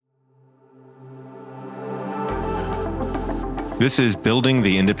This is Building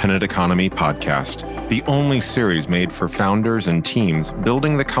the Independent Economy podcast, the only series made for founders and teams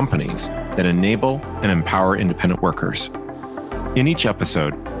building the companies that enable and empower independent workers. In each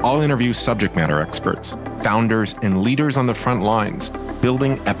episode, I'll interview subject matter experts, founders, and leaders on the front lines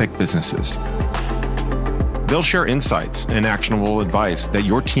building epic businesses. They'll share insights and actionable advice that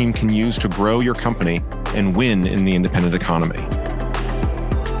your team can use to grow your company and win in the independent economy.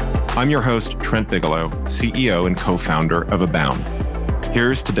 I'm your host, Trent Bigelow, CEO and co-founder of Abound.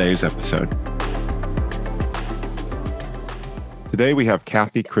 Here's today's episode. Today we have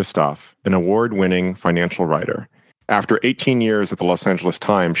Kathy Kristof, an award-winning financial writer. After 18 years at the Los Angeles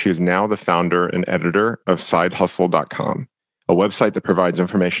Times, she is now the founder and editor of SideHustle.com, a website that provides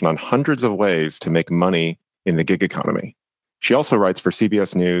information on hundreds of ways to make money in the gig economy. She also writes for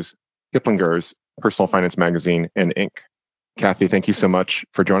CBS News, Kiplinger's, Personal Finance Magazine, and Inc. Kathy, thank you so much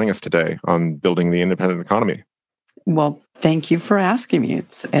for joining us today on Building the Independent Economy. Well, thank you for asking me.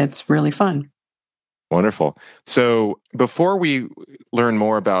 It's really fun. Wonderful. So before we learn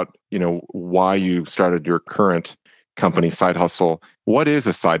more about, why you started your current company, Side Hustle, what is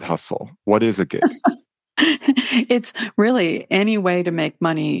a side hustle? What is a gig? It's really any way to make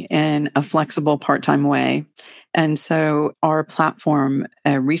money in a flexible part-time way. And so our platform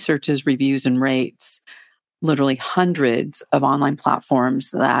researches, reviews, and rates literally hundreds of online platforms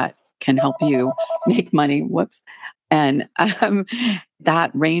that can help you make money. And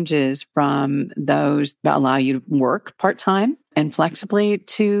that ranges from those that allow you to work part-time and flexibly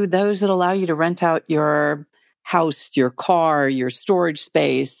to those that allow you to rent out your house, your car, your storage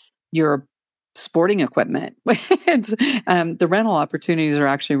space, your sporting equipment. The rental opportunities are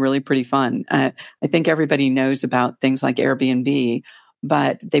actually really pretty fun. I think everybody knows about things like Airbnb,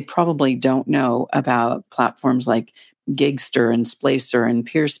 but they probably don't know about platforms like Gigster and Splacer and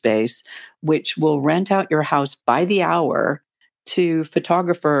Peerspace, which will rent out your house by the hour to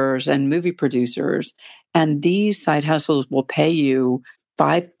photographers and movie producers. And these side hustles will pay you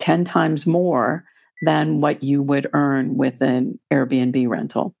 5-10 times more than what you would earn with an Airbnb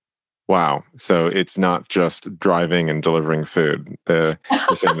rental. Wow. So it's not just driving and delivering food. No,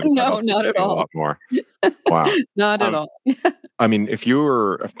 not at all. A lot more. Wow. Not at all. I mean, if you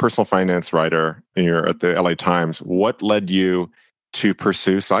were a personal finance writer and you're at the LA Times, what led you to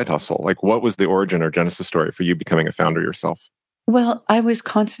pursue Side Hustle? Like, what was the origin or genesis story for you becoming a founder yourself? Well, I was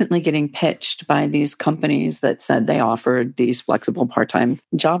constantly getting pitched by these companies that said they offered these flexible part-time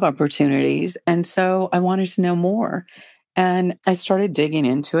job opportunities. And so I wanted to know more. And I started digging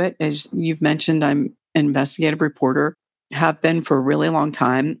into it. As you've mentioned, I'm an investigative reporter, have been for a really long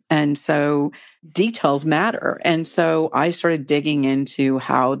time. And so details matter. And so I started digging into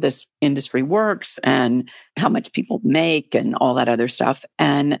how this industry works and how much people make and all that other stuff.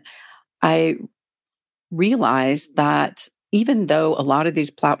 And I realized that even though a lot of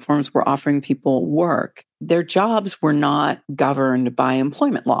these platforms were offering people work, their jobs were not governed by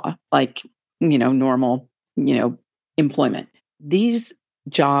employment law, like, normal, employment. These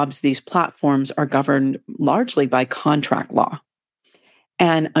jobs, these platforms are governed largely by contract law.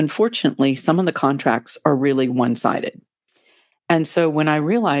 And unfortunately, some of the contracts are really one-sided. And so when I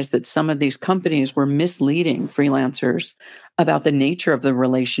realized that some of these companies were misleading freelancers about the nature of the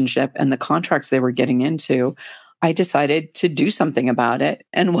relationship and the contracts they were getting into, I decided to do something about it.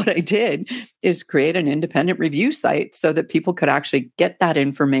 And what I did is create an independent review site so that people could actually get that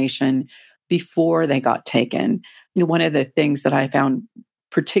information before they got taken. One of the things that I found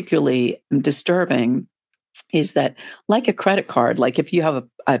particularly disturbing is that, like a credit card, like if you have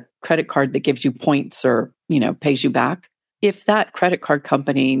a credit card that gives you points or, pays you back, if that credit card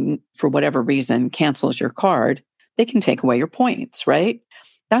company, for whatever reason, cancels your card, they can take away your points, right?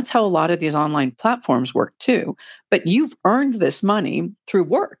 That's how a lot of these online platforms work too. But you've earned this money through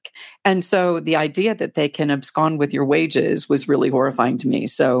work. And so the idea that they can abscond with your wages was really horrifying to me.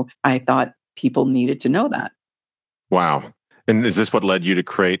 So I thought people needed to know that. Wow. And is this what led you to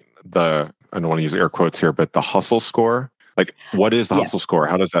create I don't want to use air quotes here, but the Hustle Score? Like, what is the Hustle Score?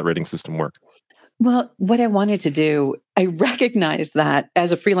 How does that rating system work? Well, what I wanted to do, I recognized that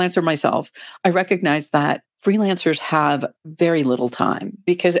as a freelancer myself, I recognized that freelancers have very little time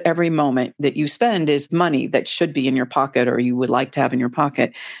because every moment that you spend is money that should be in your pocket or you would like to have in your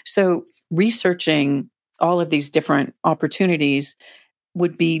pocket. So researching all of these different opportunities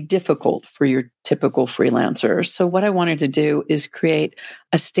would be difficult for your typical freelancer. So what I wanted to do is create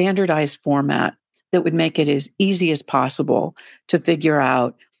a standardized format that would make it as easy as possible to figure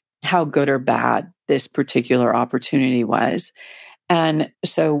out how good or bad this particular opportunity was. And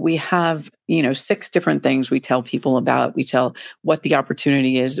so we have, 6 different things we tell people about. We tell what the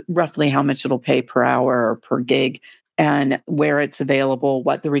opportunity is, roughly how much it'll pay per hour or per gig, and where it's available,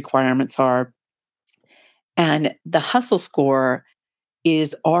 what the requirements are. And the hustle score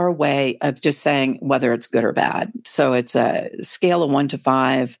is our way of just saying whether it's good or bad. So it's a scale of 1 to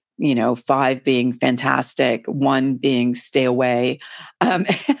 5, 5 being fantastic, 1 being stay away.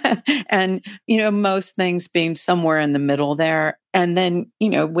 And, most things being somewhere in the middle there. And then,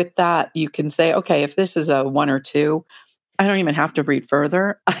 with that, you can say, okay, if this is a 1 or 2, I don't even have to read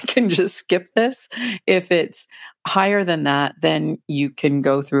further. I can just skip this. If it's higher than that, then you can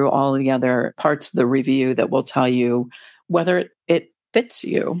go through all the other parts of the review that will tell you whether it fits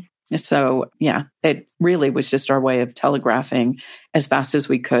you. So, yeah, it really was just our way of telegraphing as fast as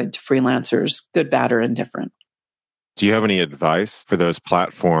we could to freelancers, good, bad, or indifferent. Do you have any advice for those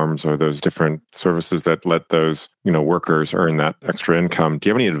platforms or those different services that let those, workers earn that extra income? Do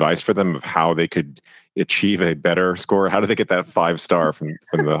you have any advice for them of how they could achieve a better score? How do they get that 5-star from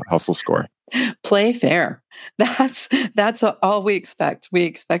the hustle score? Play fair. That's all we expect. We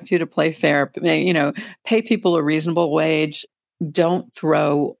expect you to play fair. Pay people a reasonable wage. Don't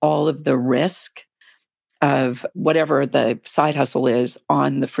throw all of the risk of whatever the side hustle is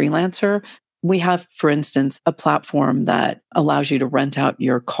on the freelancer. We have, for instance, a platform that allows you to rent out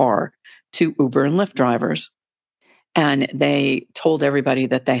your car to Uber and Lyft drivers. And they told everybody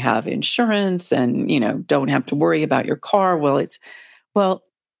that they have insurance and, don't have to worry about your car. Well,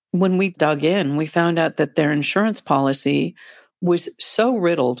 when we dug in, we found out that their insurance policy was so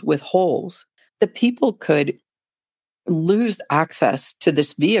riddled with holes that people could lose access to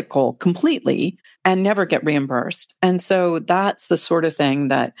this vehicle completely and never get reimbursed. And so that's the sort of thing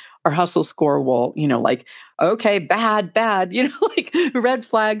that our hustle score will, okay, bad, red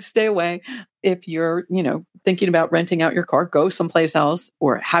flag, stay away. If you're, thinking about renting out your car, go someplace else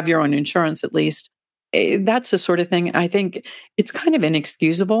or have your own insurance at least. That's the sort of thing. I think it's kind of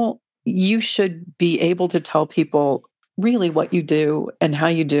inexcusable. You should be able to tell people really what you do and how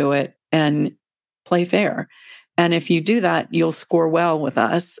you do it and play fair. And if you do that, you'll score well with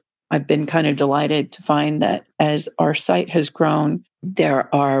us. I've been kind of delighted to find that as our site has grown,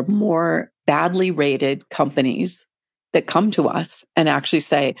 there are more badly rated companies that come to us and actually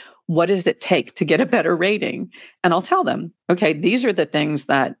say, what does it take to get a better rating? And I'll tell them, okay, these are the things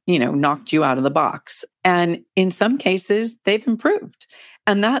that, knocked you out of the box. And in some cases, they've improved.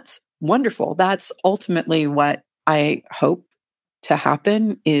 And that's wonderful. That's ultimately what I hope to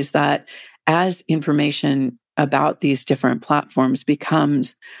happen, is that as information about these different platforms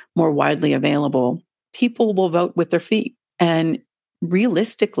becomes more widely available, people will vote with their feet. And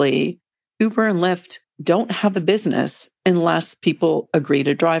realistically, Uber and Lyft don't have a business unless people agree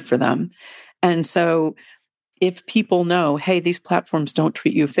to drive for them. And so if people know, hey, these platforms don't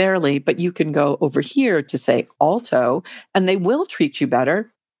treat you fairly, but you can go over here to say Alto and they will treat you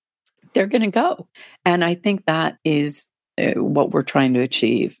better, they're going to go. And I think that is what we're trying to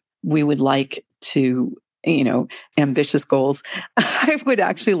achieve. We would like to, ambitious goals. I would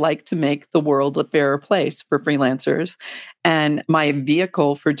actually like to make the world a fairer place for freelancers. And my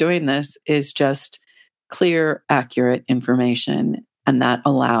vehicle for doing this is just clear, accurate information. And that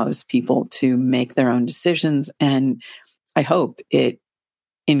allows people to make their own decisions. And I hope it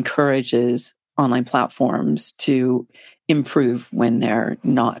encourages online platforms to improve when they're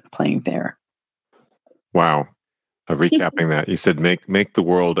not playing fair. Wow. Recapping that, you said make the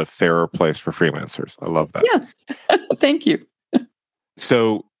world a fairer place for freelancers. I love that. Yeah. Thank you.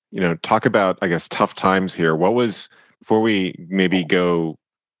 So, talk about, I guess, tough times here. What was, before we maybe go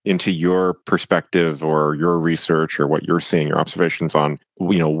into your perspective or your research or what you're seeing, your observations on,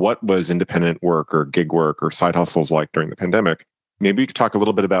 what was independent work or gig work or side hustles like during the pandemic? Maybe you could talk a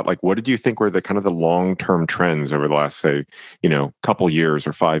little bit about, what did you think were the kind of the long-term trends over the last, say, couple years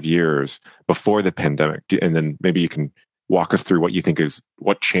or 5 years before the pandemic? And then maybe you can walk us through what you think is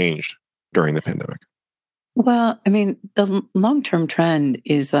what changed during the pandemic. Well, the long-term trend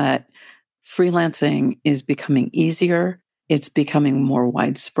is that freelancing is becoming easier. It's becoming more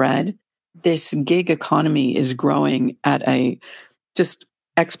widespread. This gig economy is growing at a just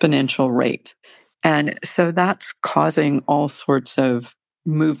exponential rate. And so that's causing all sorts of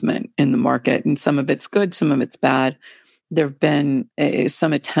movement in the market. And some of it's good, some of it's bad. There have been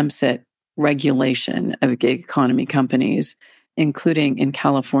some attempts at regulation of gig economy companies, including in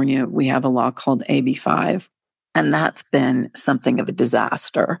California, we have a law called AB5. And that's been something of a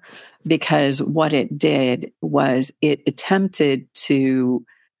disaster because what it did was it attempted to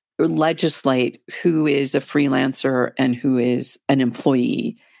legislate who is a freelancer and who is an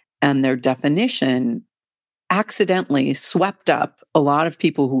employee. And their definition accidentally swept up a lot of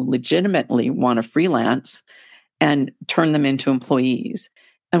people who legitimately want to freelance and turn them into employees.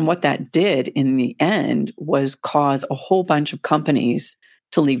 And what that did in the end was cause a whole bunch of companies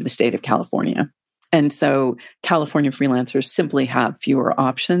to leave the state of California. And so California freelancers simply have fewer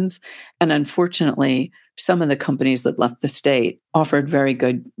options. And unfortunately, some of the companies that left the state offered very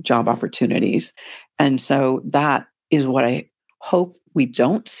good job opportunities. And so that is what I hope we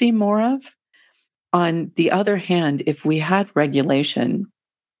don't see more of. On the other hand, if we had regulation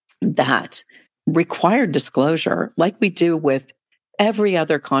that required disclosure, like we do with every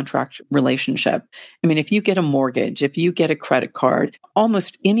other contract relationship. I mean, if you get a mortgage, if you get a credit card,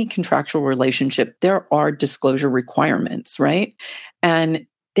 almost any contractual relationship, there are disclosure requirements, right? And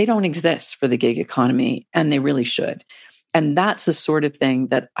they don't exist for the gig economy, and they really should. And that's the sort of thing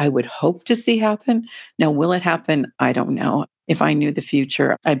that I would hope to see happen. Now, will it happen? I don't know. If I knew the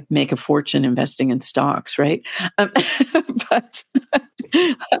future, I'd make a fortune investing in stocks, right? But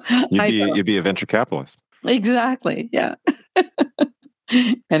you'd be a venture capitalist. Exactly. Yeah.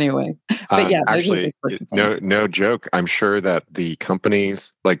 Anyway, but yeah, actually, no joke. I'm sure that the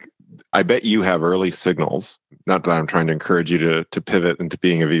companies, like, I bet you have early signals. Not that I'm trying to encourage you to pivot into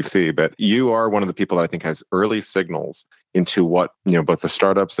being a VC, but you are one of the people that I think has early signals into what, both the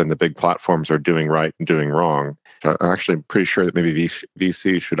startups and the big platforms are doing right and doing wrong. I'm actually pretty sure that maybe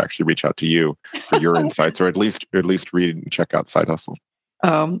VC should actually reach out to you for your insights, or at least read and check out Side Hustle.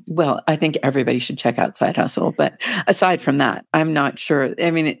 Well, I think everybody should check out Side Hustle. But aside from that, I'm not sure.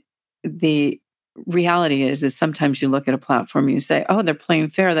 I mean, the reality is sometimes you look at a platform and you say, oh, they're playing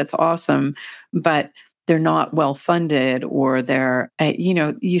fair. That's awesome. But they're not well funded, or they're,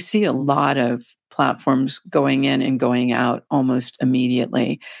 you see a lot of platforms going in and going out almost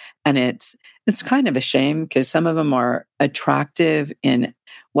immediately. And it's kind of a shame, because some of them are attractive in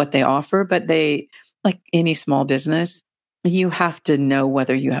what they offer, but they, like any small business, you have to know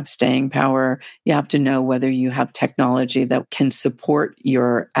whether you have staying power. You have to know whether you have technology that can support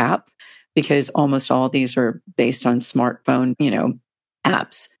your app, because almost all of these are based on smartphone,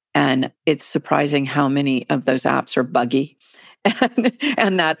 apps. And it's surprising how many of those apps are buggy.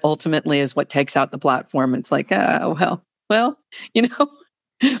 And that ultimately is what takes out the platform. It's like, well,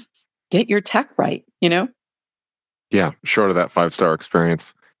 get your tech right, Yeah, short of that 5-star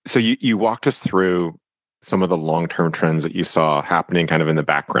experience. So you walked us through some of the long-term trends that you saw happening kind of in the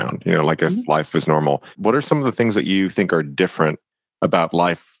background, like if life was normal. What are some of the things that you think are different about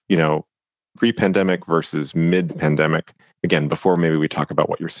life, pre-pandemic versus mid-pandemic? Again, before maybe we talk about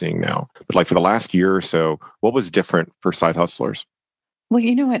what you're seeing now. But like for the last year or so, what was different for side hustlers? Well,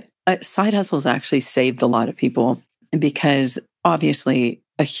 you know what? Side hustles actually saved a lot of people, because obviously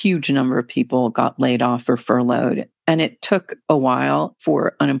a huge number of people got laid off or furloughed. And it took a while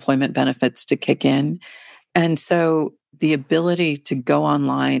for unemployment benefits to kick in. And so the ability to go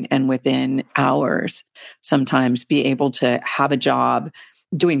online and within hours, sometimes be able to have a job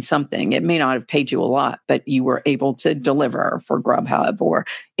doing something. It may not have paid you a lot, but you were able to deliver for Grubhub or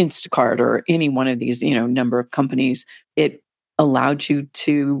Instacart or any one of these, number of companies. It allowed you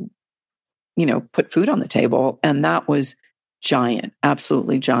to, put food on the table. And that was giant,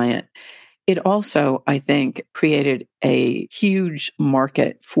 absolutely giant. It also, I think, created a huge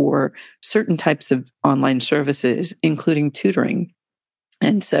market for certain types of online services, including tutoring.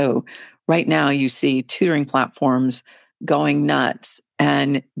 And so right now you see tutoring platforms going nuts,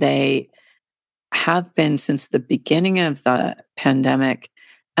 and they have been since the beginning of the pandemic,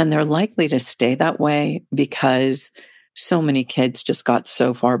 and they're likely to stay that way because so many kids just got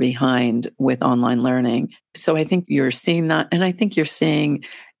so far behind with online learning. So I think you're seeing that, and I think you're seeing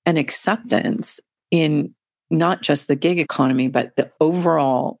an acceptance in not just the gig economy, but the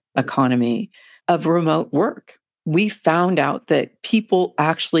overall economy of remote work. We found out that people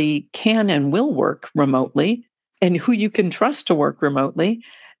actually can and will work remotely, and who you can trust to work remotely.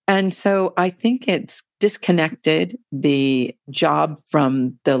 And so I think it's disconnected the job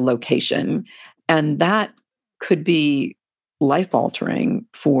from the location. And that could be life-altering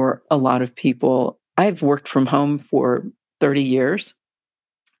for a lot of people. I've worked from home for 30 years.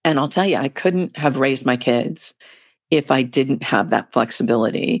 And I'll tell you, I couldn't have raised my kids if I didn't have that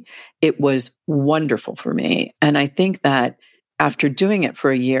flexibility. It was wonderful for me. And I think that after doing it for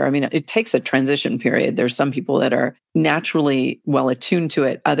a year, it takes a transition period. There's some people that are naturally well attuned to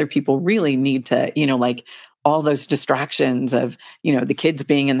it. Other people really need to, like all those distractions of, the kids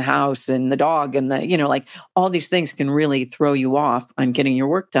being in the house and the dog and the, all these things can really throw you off on getting your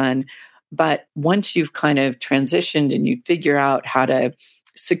work done. But once you've kind of transitioned and you figure out how to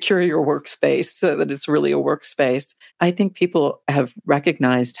secure your workspace so that it's really a workspace, I think people have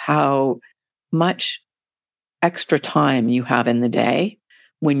recognized how much extra time you have in the day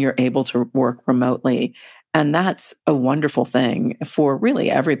when you're able to work remotely. And that's a wonderful thing for really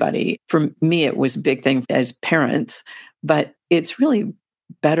everybody. For me, it was a big thing as parents, but it's really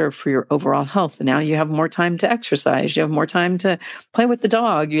better for your overall health. Now you have more time to exercise. You have more time to play with the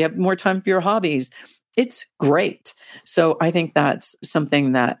dog. You have more time for your hobbies. It's great. So I think that's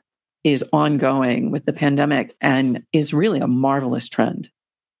something that is ongoing with the pandemic and is really a marvelous trend.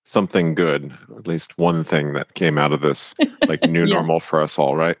 Something good, at least one thing that came out of this, like new Yeah. normal for us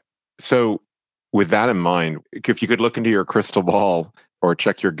all, right? So with that in mind, if you could look into your crystal ball or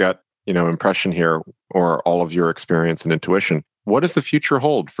check your gut, impression here, or all of your experience and intuition, what does the future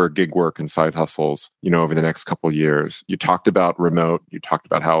hold for gig work and side hustles, over the next couple of years? You talked about remote. You talked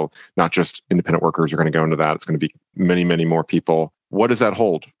about how not just independent workers are going to go into that. It's going to be many, many more people. What does that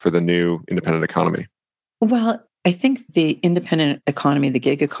hold for the new independent economy? Well, I think the independent economy, the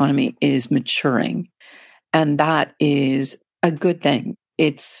gig economy is maturing, and that is a good thing.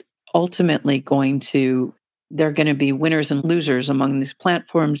 It's ultimately they're going to be winners and losers among these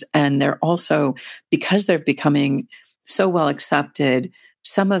platforms. And they're also, because they're becoming so well accepted,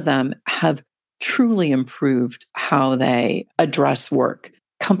 some of them have truly improved how they address work.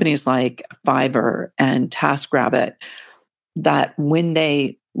 Companies like Fiverr and TaskRabbit, that when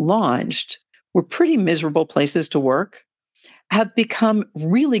they launched were pretty miserable places to work, have become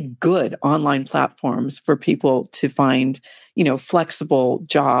really good online platforms for people to find, flexible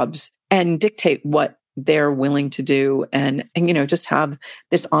jobs and dictate what they're willing to do and just have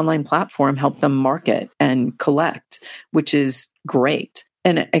this online platform help them market and collect, which is great.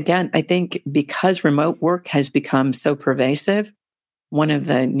 And again, I think because remote work has become so pervasive, one of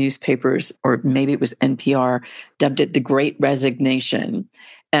the newspapers, or maybe it was NPR, dubbed it the Great Resignation.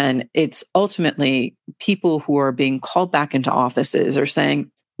 And it's ultimately people who are being called back into offices are saying,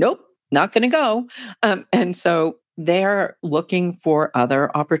 nope, not going to go. And so they're looking for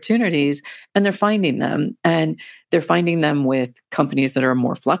other opportunities and they're finding them. And they're finding them with companies that are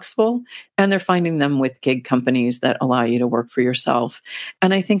more flexible, and they're finding them with gig companies that allow you to work for yourself.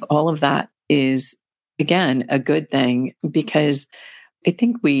 And I think all of that is, again, a good thing, because I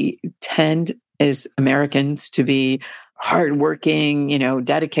think we tend as Americans to be hardworking,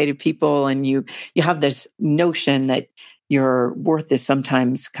 dedicated people. And you have this notion that your worth is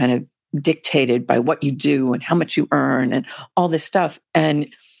sometimes kind of dictated by what you do and how much you earn and all this stuff. And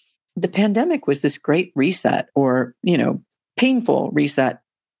the pandemic was this great reset, or, painful reset,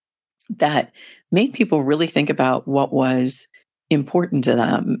 that made people really think about what was important to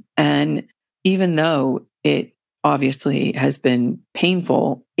them. And even though it obviously has been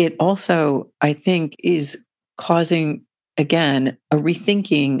painful, it also, I think, is causing, again, a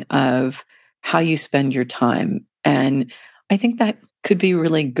rethinking of how you spend your time. And I think that could be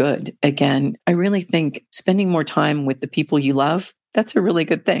really good. Again, I really think spending more time with the people you love, that's a really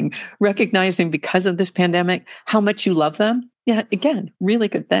good thing. Recognizing, because of this pandemic, how much you love them. Yeah, again, really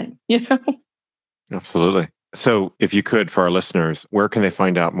good thing, Absolutely. So if you could, for our listeners, where can they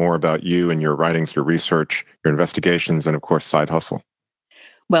find out more about you and your writings, your research, your investigations, and of course, Side Hustle?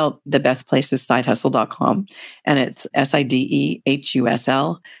 Well, the best place is sidehustle.com, and it's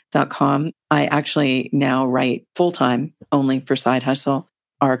sidehusl.com. I actually now write full-time only for Side Hustle.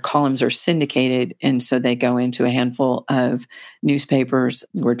 Our columns are syndicated, and so they go into a handful of newspapers.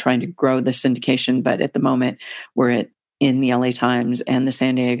 We're trying to grow the syndication, but at the moment we're in the LA Times and the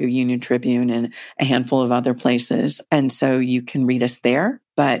San Diego Union Tribune and a handful of other places. And so you can read us there,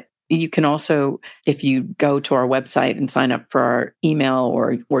 but you can also, if you go to our website and sign up for our email,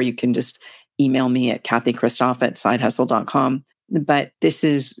 or you can just email me at kathychristoff@sidehustle.com. But this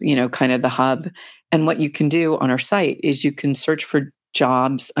is, kind of the hub. And what you can do on our site is you can search for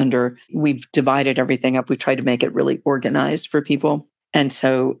jobs we've divided everything up. We tried to make it really organized for people. And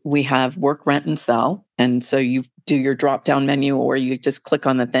so we have work, rent, and sell. And so you do your drop-down menu, or you just click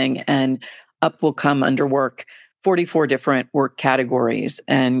on the thing, and up will come under work 44 different work categories.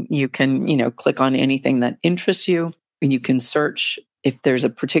 And you can, click on anything that interests you. And you can search if there's a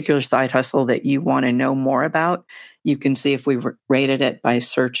particular side hustle that you want to know more about. You can see if we've rated it by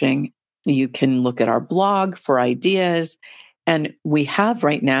searching. You can look at our blog for ideas. And we have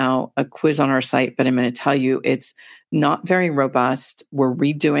right now a quiz on our site, but I'm going to tell you it's not very robust. We're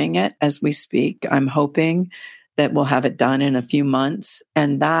redoing it as we speak. I'm hoping that we'll have it done in a few months.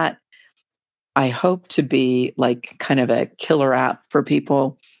 And that I hope to be like kind of a killer app for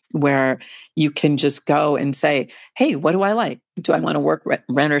people, where you can just go and say, hey, what do I like? Do I want to work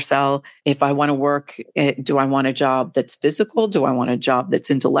rent or sell? If I want to work, do I want a job that's physical? Do I want a job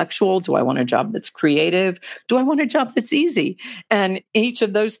that's intellectual? Do I want a job that's creative? Do I want a job that's easy? And each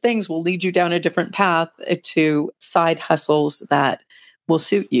of those things will lead you down a different path to side hustles that will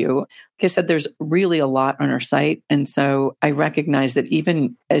suit you. Like I said, there's really a lot on our site. And so I recognize that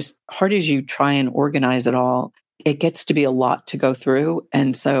even as hard as you try and organize it all, it gets to be a lot to go through.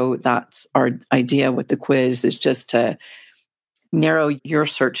 And so that's our idea with the quiz, is just to narrow your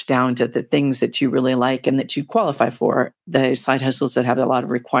search down to the things that you really like and that you qualify for. The side hustles that have a lot of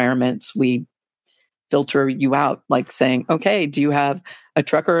requirements, we filter you out, like saying, okay, do you have a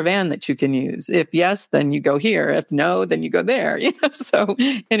truck or a van that you can use? If yes, then you go here. If no, then you go there. So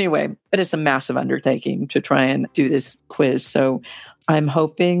anyway, it is a massive undertaking to try and do this quiz. So I'm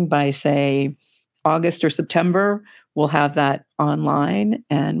hoping by, say, August or September, we'll have that online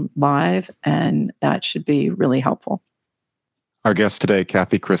and live, and that should be really helpful. Our guest today,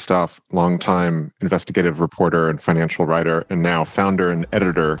 Kathy Kristof, longtime investigative reporter and financial writer, and now founder and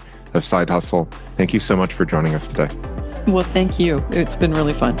editor of Side Hustle. Thank you so much for joining us today. Well, thank you. It's been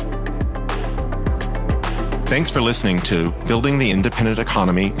really fun. Thanks for listening to Building the Independent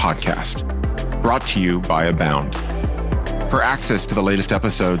Economy podcast, brought to you by Abound. For access to the latest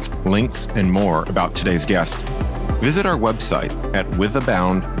episodes, links, and more about today's guest, visit our website at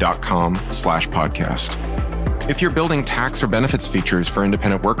withabound.com/podcast. If you're building tax or benefits features for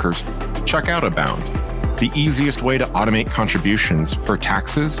independent workers, check out Abound, the easiest way to automate contributions for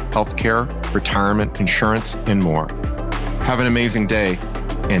taxes, healthcare, retirement, insurance, and more. Have an amazing day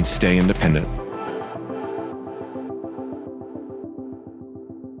and stay independent.